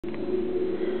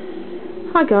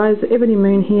Hi guys, Ebony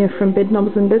Moon here from Bed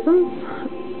Knobs and Besoms.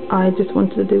 I just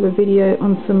wanted to do a video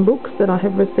on some books that I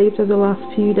have received over the last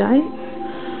few days.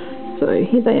 So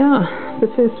here they are. The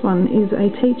first one is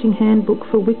a teaching handbook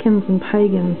for Wiccans and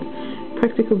Pagans,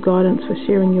 Practical Guidance for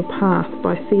Sharing Your Path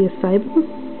by Thea Sable.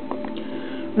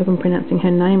 I hope I'm pronouncing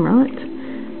her name right.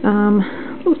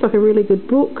 Looks like a really good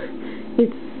book.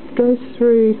 It goes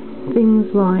through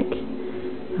things like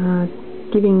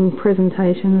giving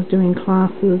presentations, doing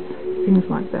classes, things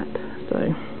like that.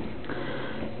 So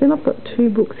then I've got two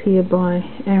books here by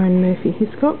Aaron Murphy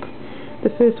Hiscock. The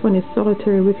first one is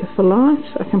Solitary Wicca for Life,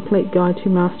 a complete guide to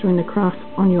mastering the craft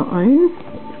on your own.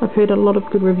 I've heard a lot of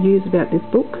good reviews about this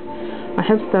book. I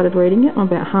have started reading it. I'm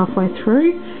about halfway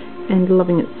through and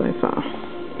loving it so far.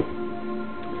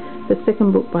 The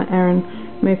second book by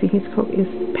Aaron Murphy Hiscock is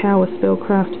Power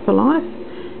Spellcraft for Life,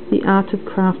 the Art of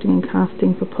Crafting and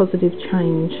Casting for Positive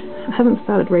Change. I haven't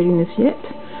started reading this yet,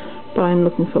 but I am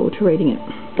looking forward to reading it.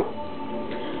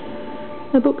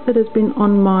 A book that has been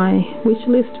on my wish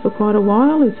list for quite a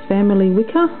while is Family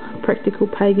Wicca, Practical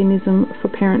Paganism for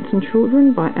Parents and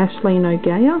Children by Ashleen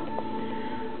O'Gaya.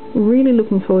 Really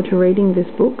looking forward to reading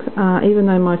this book, even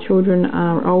though my children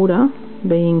are older,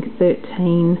 being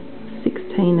 13,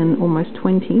 16 and almost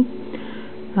 20.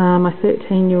 My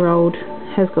 13-year-old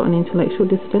has got an intellectual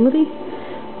disability,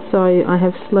 so I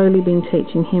have slowly been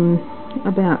teaching him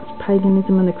about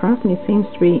paganism and the craft, and he seems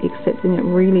to be accepting it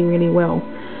really, really well.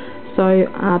 So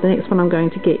the next one I'm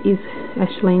going to get is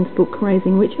Ashleen's book,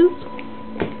 Raising Witches.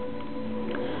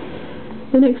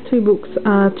 The next two books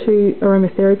are two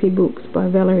aromatherapy books by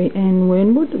Valerie Ann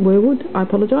Werwood. I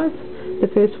apologise.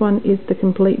 The first one is The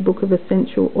Complete Book of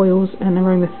Essential Oils and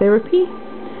Aromatherapy.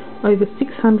 Over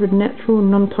 600 natural,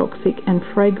 non-toxic and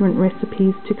fragrant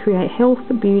recipes to create health,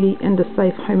 beauty and a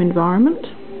safe home environment.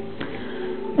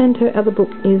 And her other book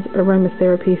is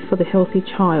Aromatherapy for the Healthy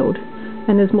Child,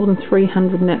 and there's more than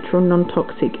 300 natural,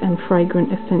 non-toxic and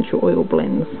fragrant essential oil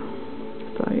blends.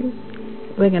 So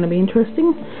they're going to be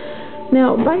interesting.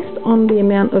 Now, based on the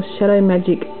amount of shadow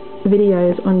magic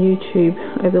videos on YouTube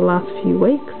over the last few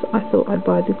weeks, I thought I'd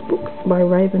buy this book by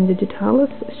Raven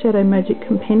Digitalis, Shadow Magic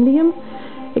Compendium,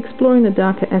 exploring the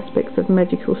darker aspects of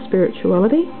magical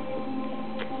spirituality.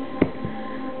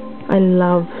 I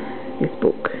love this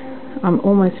book. I'm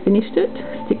almost finished it.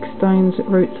 Sticks, Stones,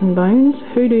 Roots and Bones,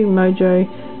 Hoodoo, Mojo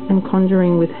and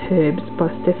Conjuring with Herbs by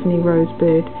Stephanie Rose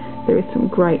Bird. There is some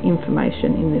great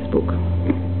information in this book.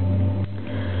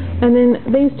 And then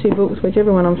these two books, which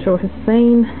everyone I'm sure has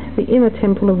seen, The Inner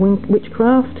Temple of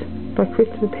Witchcraft by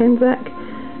Christopher Penczak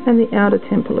and The Outer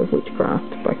Temple of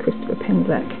Witchcraft by Christopher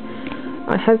Penczak.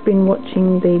 I have been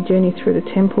watching the Journey Through the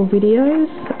Temple videos,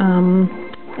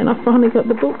 and I finally got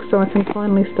the book, so I can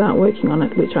finally start working on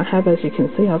it, which I have, as you can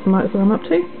see. I've marked where I'm up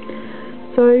to.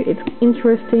 So it's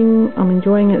interesting. I'm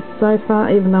enjoying it so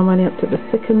far, even though I'm only up to the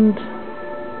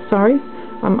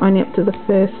only up to the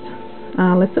first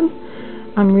lesson.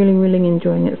 I'm really, really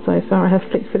enjoying it so far. I have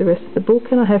flicked through the rest of the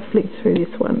book, and I have flicked through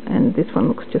this one, and this one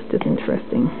looks just as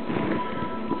interesting.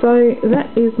 So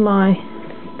that is my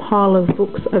pile of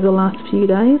books over the last few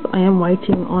days. I am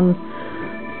waiting on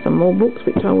some more books,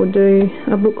 which I will do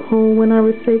a book haul when I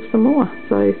receive some more.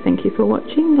 So thank you for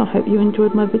watching. I hope you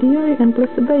enjoyed my video, and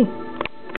blessed be.